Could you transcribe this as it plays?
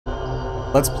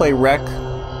Let's play Wreck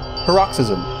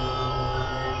Paroxysm.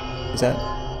 Is that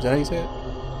how you say it?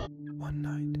 One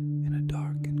night in a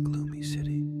dark and gloomy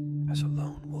city, as a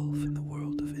lone wolf in the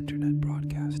world of internet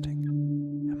broadcasting,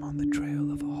 I'm on the trail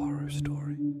of a horror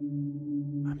story.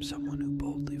 I'm someone who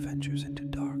boldly ventures into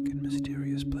dark and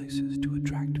mysterious places to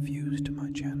attract views to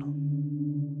my channel.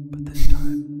 But this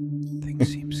time, things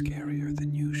seem scarier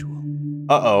than usual.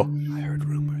 Uh-oh. I heard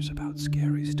rumors about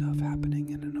scary stuff happening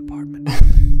in an apartment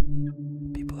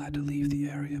building. People had to leave the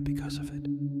area because of it.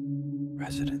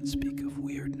 Residents speak of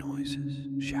weird noises,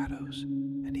 shadows,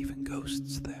 and even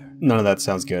ghosts there. None of that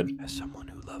sounds good. As someone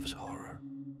who loves horror,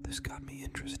 this got me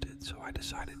interested, so I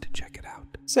decided to check it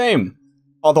out. Same.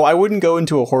 Although I wouldn't go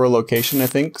into a horror location, I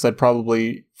think, because I'd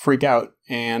probably freak out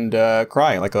and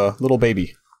cry like a little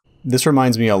baby. This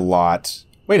reminds me a lot...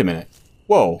 Wait a minute.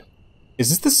 Whoa. Is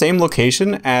this the same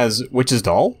location as Witch's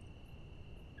Doll?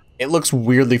 It looks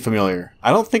weirdly familiar.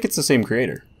 I don't think it's the same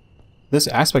creator. This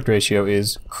aspect ratio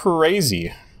is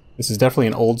crazy. This is definitely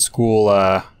an old school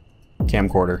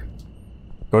camcorder.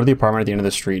 Go to the apartment at the end of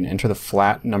the street and enter the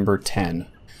flat number 10.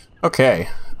 Okay.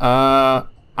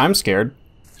 I'm scared.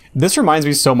 This reminds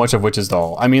me so much of Witch's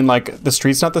Doll. I mean, like, the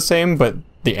street's not the same, but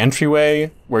the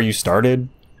entryway where you started,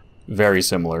 very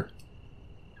similar.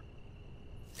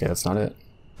 Okay, that's not it.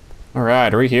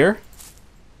 Alright, are we here?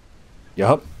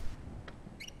 Yup.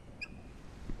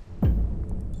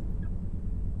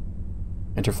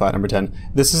 Enter flat number 10.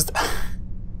 This is...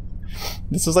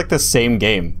 This is like the same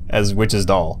game as Witch's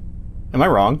Doll. Am I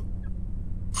wrong?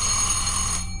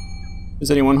 Is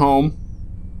anyone home?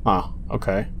 Huh,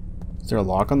 okay. Is there a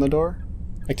lock on the door?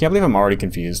 I can't believe I'm already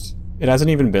confused. It hasn't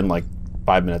even been like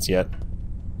 5 minutes yet.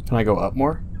 Can I go up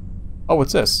more? Oh,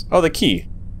 what's this? Oh, the key.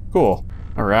 Cool.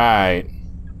 Alright.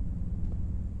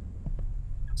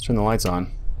 Let's turn the lights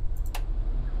on.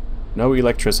 No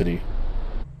electricity.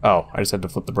 Oh, I just had to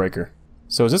flip the breaker.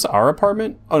 So is this our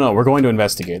apartment? Oh no, we're going to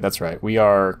investigate. That's right. We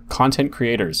are content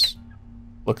creators.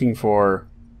 Looking for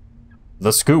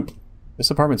the scoop.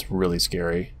 This apartment's really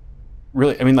scary.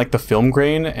 Really, I mean, like the film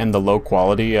grain and the low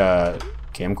quality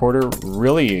camcorder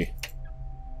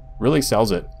really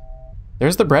sells it.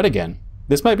 There's the bread again.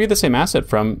 This might be the same asset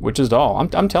from Witch's Doll.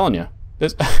 I'm telling you.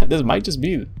 This this might just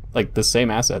be like the same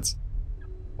assets.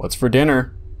 What's for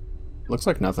dinner? Looks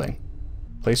like nothing.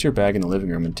 Place your bag in the living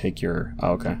room and take your...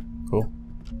 Oh, okay. Cool.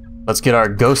 Let's get our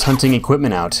ghost hunting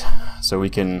equipment out so we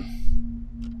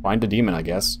can find a demon, I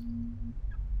guess.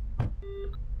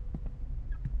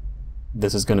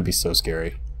 This is going to be so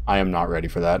scary. I am not ready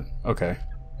for that. Okay.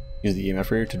 Use the EMF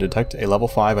reader to detect a level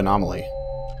 5 anomaly.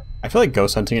 I feel like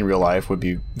ghost hunting in real life would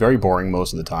be very boring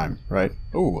most of the time, right?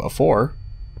 Ooh, a 4.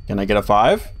 Can I get a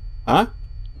 5? Huh?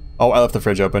 Oh, I left the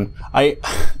fridge open. I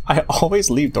always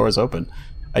leave doors open.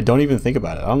 I don't even think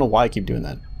about it. I don't know why I keep doing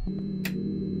that.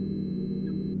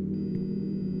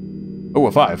 Oh,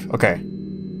 a 5. Okay.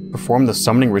 Perform the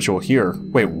summoning ritual here.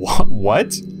 Wait,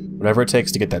 what? Whatever it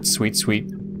takes to get that sweet,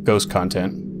 sweet ghost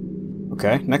content.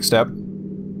 Okay, next step.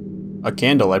 A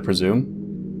candle, I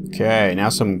presume. Okay, now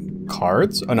some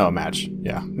cards? Oh no, a match.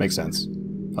 Yeah, makes sense.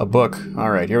 A book.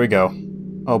 Alright, here we go.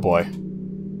 Oh boy.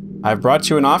 I've brought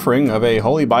you an offering of a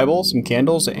holy Bible, some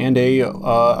candles, and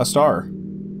a star.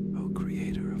 O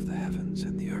creator of the heavens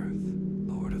and the earth,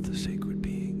 Lord of the sacred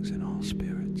beings and all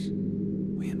spirits,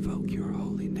 we invoke your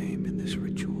holy name in this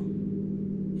ritual.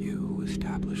 You who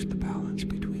established the balance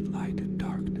between light and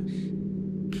darkness,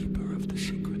 keeper of the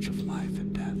secrets of life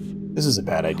and death. This is a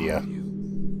bad idea.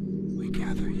 We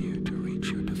gather here to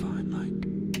reach your divine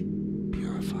light,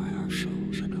 purify our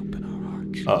souls and open our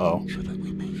hearts, Uh-oh. so that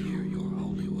we may hear your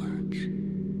holy words.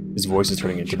 His voice is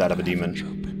turning into that of a demon.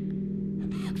 Open,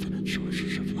 and the infinite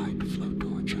sources of light flow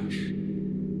towards us.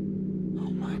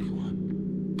 Almighty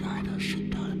One, guide us in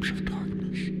times of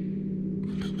darkness.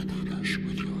 Illuminate us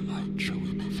with your light so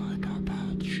we may find our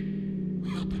paths.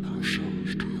 We open our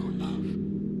souls to your love,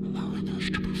 allowing us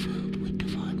to be filled with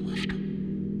divine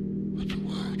wisdom. With the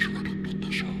words written in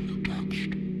this holy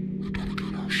text, we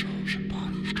dedicate our souls and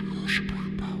bodies to your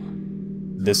supreme power.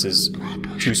 This is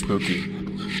too spooky.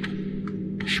 And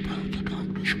wisdom, dispel the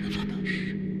darkness within us.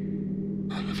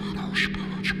 Elevate our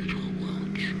spirits with your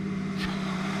words. Fill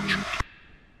our hearts with...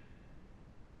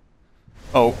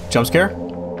 Oh, jump scare?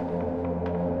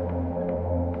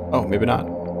 Oh, maybe not.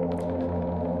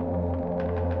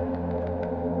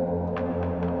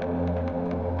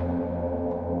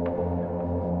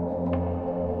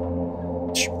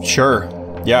 Sure.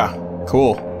 Yeah,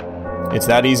 cool. It's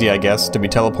that easy, I guess, to be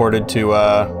teleported to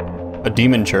a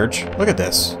demon church. Look at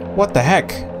this. What the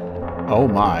heck? Oh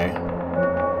my.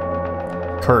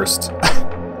 Cursed.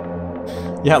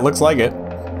 Yeah, it looks like it.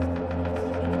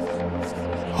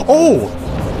 Oh!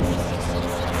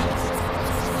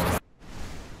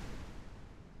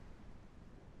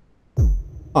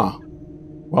 Huh.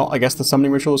 Well, I guess the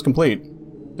summoning ritual is complete.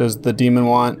 Does the demon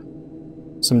want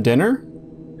some dinner?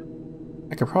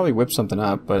 I could probably whip something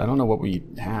up, but I don't know what we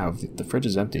have. The fridge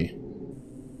is empty.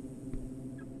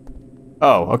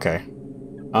 Oh, okay.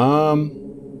 Oh!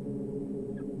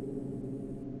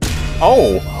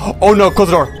 Oh no, close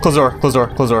the door! Close the door, close the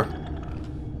door, close the door.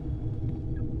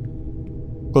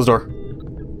 Close the door.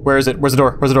 Where is it? Where's the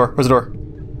door? Where's the door? Where's the door?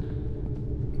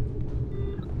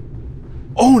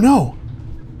 Oh no!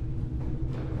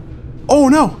 Oh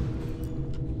no!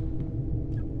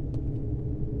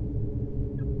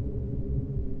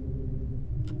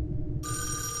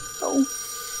 Oh.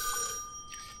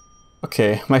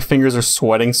 Okay, my fingers are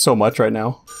sweating so much right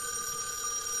now.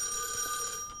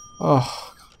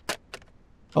 Oh.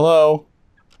 Hello?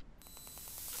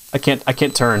 I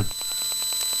can't turn.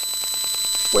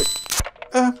 Wait.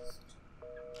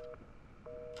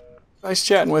 Nice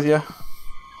chatting with you.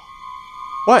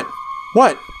 What?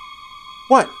 What?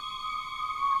 What?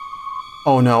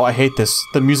 Oh no, I hate this.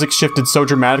 The music shifted so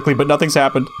dramatically, but nothing's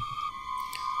happened.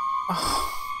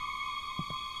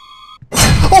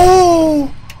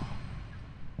 Oh!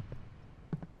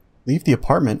 Leave the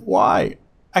apartment? Why?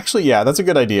 Actually, yeah, that's a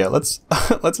good idea. Let's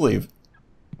let's leave.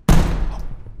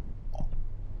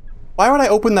 Why would I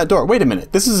open that door? Wait a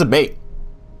minute. This is a bait.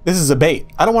 This is a bait.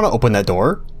 I don't want to open that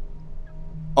door.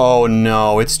 Oh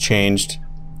no, it's changed.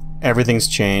 Everything's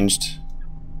changed.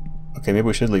 Okay, maybe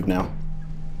we should leave now.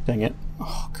 Dang it.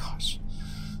 Oh gosh.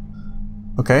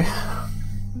 Okay.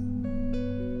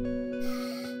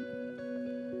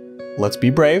 Let's be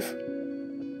brave.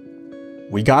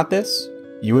 We got this.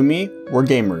 You and me, we're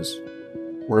gamers.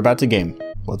 We're about to game.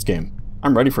 Let's game.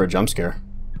 I'm ready for a jump scare.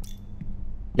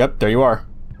 Yep, there you are.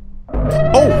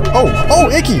 Oh! Oh! Oh!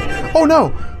 Icky! Oh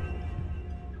no!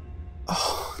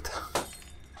 Oh.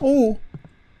 Oh.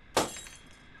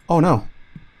 Oh no.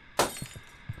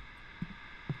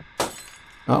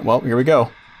 Oh, well, here we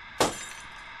go.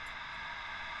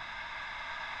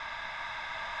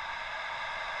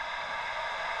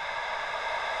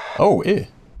 Oh, eh.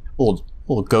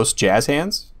 Little ghost jazz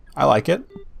hands. I like it.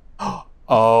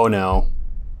 Oh no.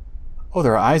 Oh,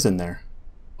 there are eyes in there.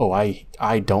 Oh,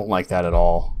 I don't like that at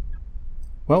all.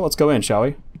 Well, let's go in, shall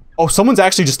we? Oh, someone's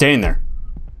actually just standing there.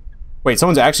 Wait,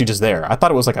 someone's actually just there. I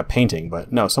thought it was like a painting,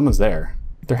 but no, someone's there.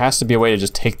 There has to be a way to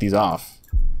just take these off.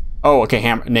 Oh, okay,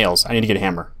 nails. I need to get a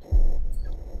hammer.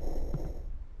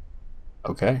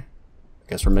 Okay.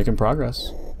 Guess we're making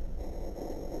progress.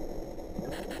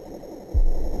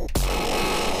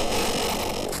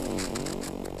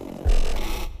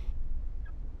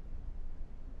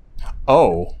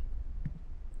 Oh.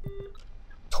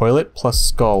 Toilet plus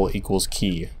skull equals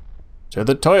key. To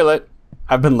the toilet!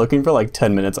 I've been looking for like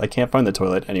 10 minutes. I can't find the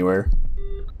toilet anywhere.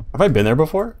 Have I been there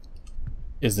before?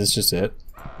 Is this just it?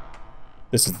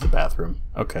 This is the bathroom.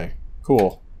 Okay,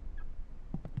 cool.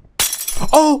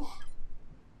 Oh!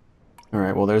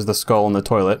 Alright, well there's the skull in the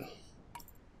toilet.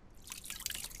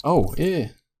 Oh, eh.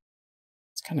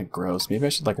 It's kind of gross. Maybe I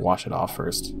should like wash it off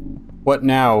first. What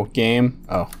now, game?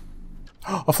 Oh.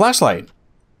 A flashlight!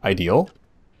 Ideal.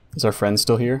 Is our friend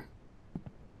still here?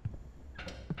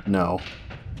 No.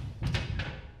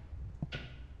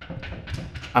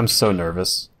 I'm so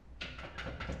nervous.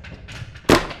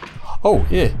 Oh,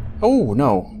 yeah. Oh,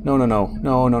 no. No, no, no.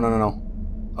 No, no, no, no, no.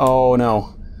 Oh,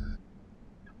 no.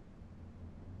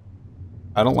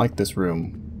 I don't like this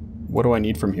room. What do I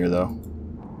need from here, though?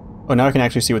 Oh, now I can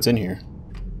actually see what's in here.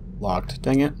 Locked.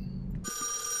 Dang it.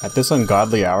 At this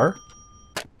ungodly hour?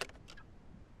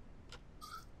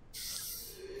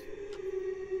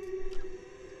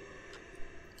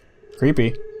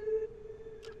 Creepy.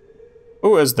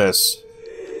 Who is this?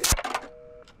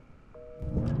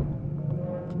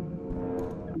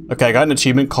 Okay, I got an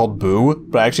achievement called Boo,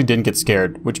 but I actually didn't get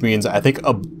scared, which means I think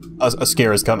a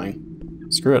scare is coming.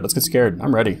 Screw it, let's get scared.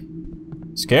 I'm ready.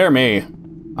 Scare me.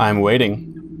 I'm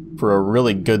waiting for a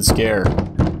really good scare.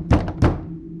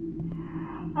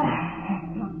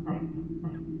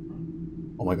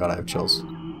 Oh my god, I have chills.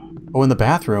 Oh, in the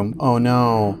bathroom? Oh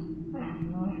no.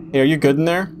 Hey, are you good in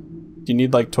there? Do you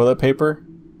need, like, toilet paper?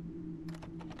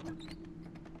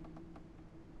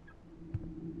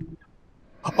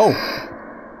 Oh!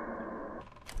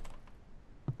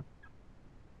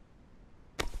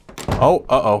 Oh,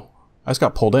 uh-oh. I just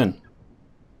got pulled in.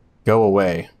 Go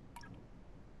away.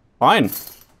 Fine.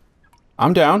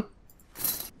 I'm down.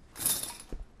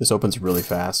 This opens really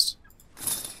fast.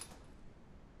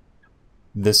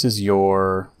 This is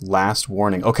your last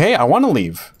warning. Okay, I want to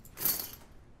leave.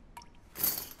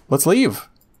 Let's leave.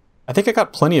 I think I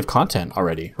got plenty of content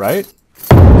already, right?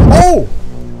 Oh!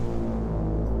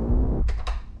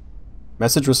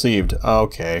 Message received.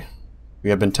 Okay. We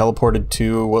have been teleported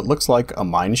to what looks like a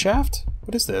mine shaft?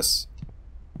 What is this?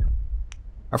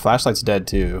 Our flashlight's dead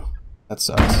too. That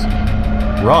sucks.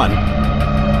 Run!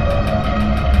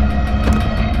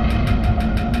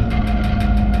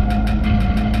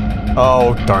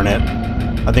 Oh, darn it.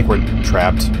 I think we're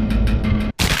trapped.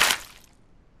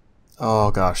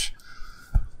 Oh gosh.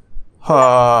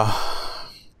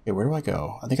 Okay, where do I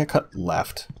go? I think I cut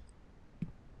left.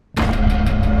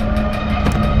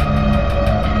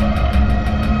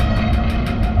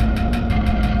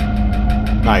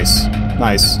 Nice.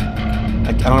 Nice.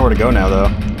 I don't know where to go now,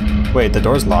 though. Wait, the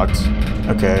door's locked.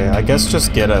 Okay, I guess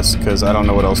just get us, because I don't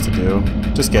know what else to do.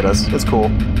 Just get us. It's cool.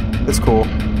 It's cool.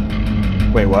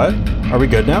 Wait, what? Are we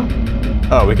good now?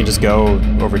 Oh, we can just go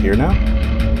over here now?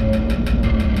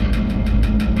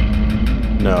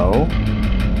 No.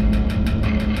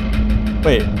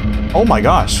 Wait. Oh my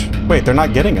gosh. Wait, they're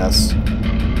not getting us.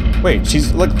 Wait,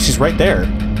 look, she's right there.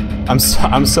 I'm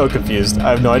so confused.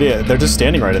 I have no idea. They're just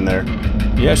standing right in there.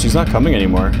 Yeah, she's not coming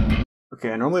anymore.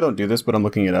 Okay, I normally don't do this, but I'm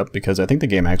looking it up because I think the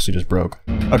game actually just broke.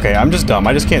 Okay, I'm just dumb.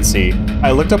 I just can't see. I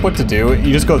looked up what to do.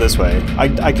 You just go this way.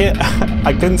 I can't...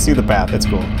 I couldn't see the path. It's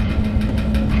cool.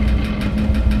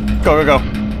 Go, go, go.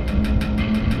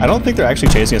 I don't think they're actually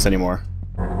chasing us anymore.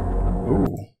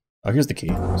 Ooh. Oh, here's the key.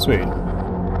 Sweet.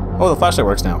 Oh, the flashlight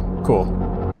works now.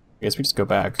 Cool. I guess we just go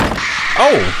back.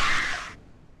 Oh!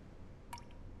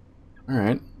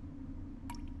 Alright.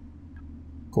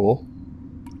 Cool.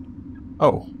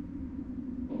 Oh.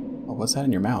 Oh, what's that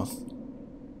in your mouth?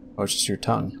 Oh, it's just your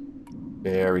tongue.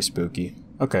 Very spooky.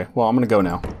 Okay, well, I'm gonna go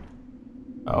now.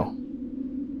 Oh.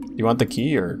 Do you want the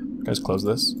key, or guys close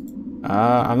this?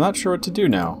 I'm not sure what to do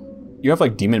now. You have,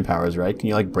 like, demon powers, right? Can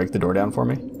you, like, break the door down for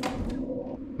me?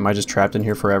 Am I just trapped in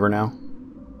here forever now?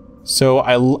 So,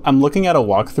 I'm looking at a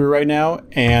walkthrough right now,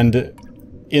 and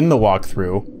in the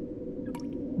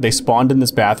walkthrough, they spawned in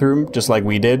this bathroom, just like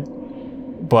we did,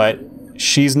 but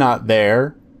she's not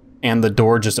there, and the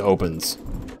door just opens.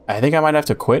 I think I might have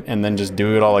to quit and then just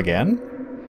do it all again.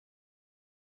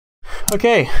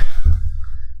 Okay.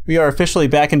 We are officially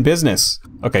back in business.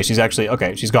 Okay, she's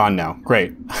gone now.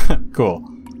 Great. Cool.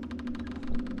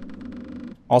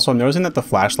 Also, I'm noticing that the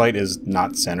flashlight is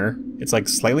not center. It's like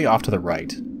slightly off to the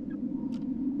right.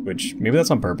 Which, maybe that's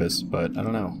on purpose, but I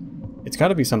don't know. It's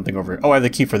gotta be something over here. Oh, I have the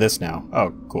key for this now.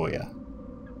 Oh, cool, yeah.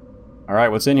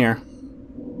 Alright, what's in here?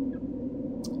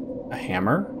 A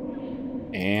hammer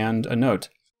and a note.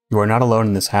 You are not alone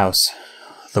in this house.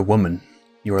 The woman.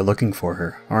 You are looking for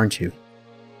her, aren't you?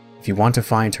 If you want to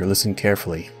find her, listen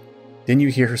carefully. Didn't you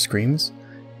hear her screams?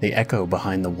 They echo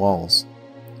behind the walls.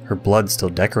 Her blood still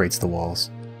decorates the walls.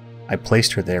 I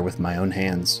placed her there with my own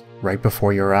hands, right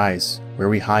before your eyes, where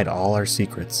we hide all our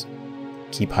secrets.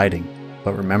 Keep hiding,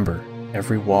 but remember,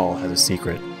 every wall has a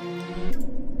secret.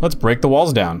 Let's break the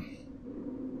walls down.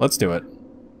 Let's do it.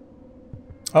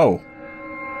 Oh.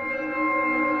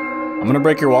 I'm gonna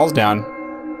break your walls down.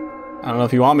 I don't know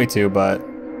if you want me to, but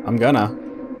I'm gonna.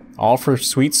 All for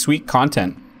sweet, sweet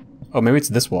content. Oh, maybe it's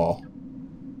this wall.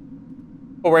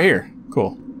 Oh, right here.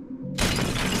 Cool.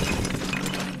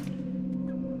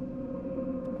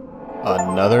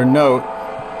 Another note.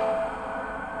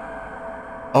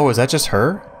 Oh, is that just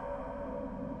her?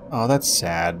 Oh, that's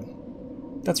sad.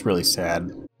 That's really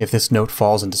sad. If this note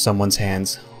falls into someone's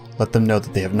hands, let them know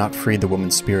that they have not freed the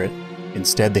woman's spirit.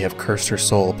 Instead, they have cursed her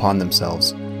soul upon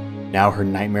themselves. Now her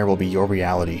nightmare will be your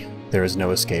reality. There is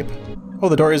no escape. Oh,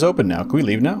 the door is open now. Can we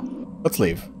leave now? Let's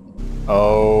leave.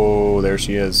 Oh, there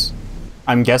she is.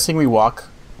 I'm guessing we walk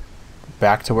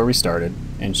back to where we started,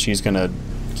 and she's gonna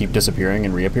keep disappearing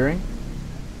and reappearing?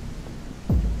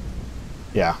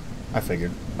 Yeah, I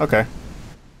figured. Okay.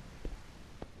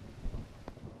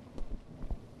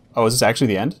 Oh, is this actually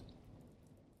the end?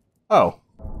 Oh.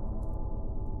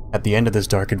 At the end of this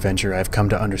dark adventure, I have come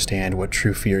to understand what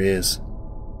true fear is.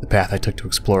 The path I took to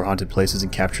explore haunted places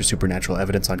and capture supernatural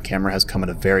evidence on camera has come at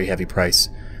a very heavy price.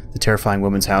 The terrifying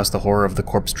woman's house, the horror of the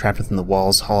corpse trapped within the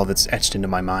walls, all of it's etched into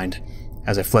my mind.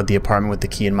 As I fled the apartment with the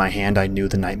key in my hand, I knew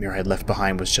the nightmare I had left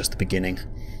behind was just the beginning.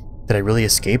 Did I really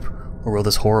escape, or will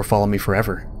this horror follow me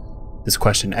forever? This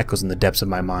question echoes in the depths of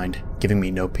my mind, giving me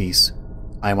no peace.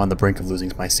 I am on the brink of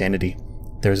losing my sanity.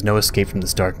 There is no escape from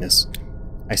this darkness.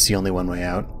 I see only one way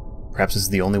out. Perhaps this is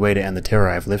the only way to end the terror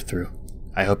I have lived through.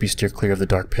 I hope you steer clear of the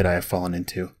dark pit I have fallen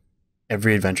into.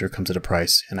 Every adventure comes at a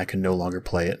price, and I can no longer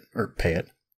play it, or pay it.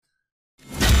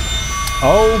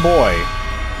 Oh boy.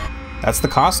 That's the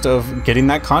cost of getting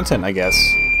that content, I guess.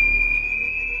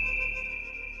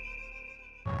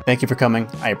 Thank you for coming.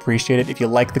 I appreciate it. If you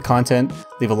like the content,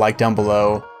 leave a like down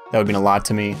below. That would mean a lot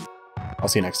to me. I'll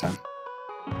see you next time.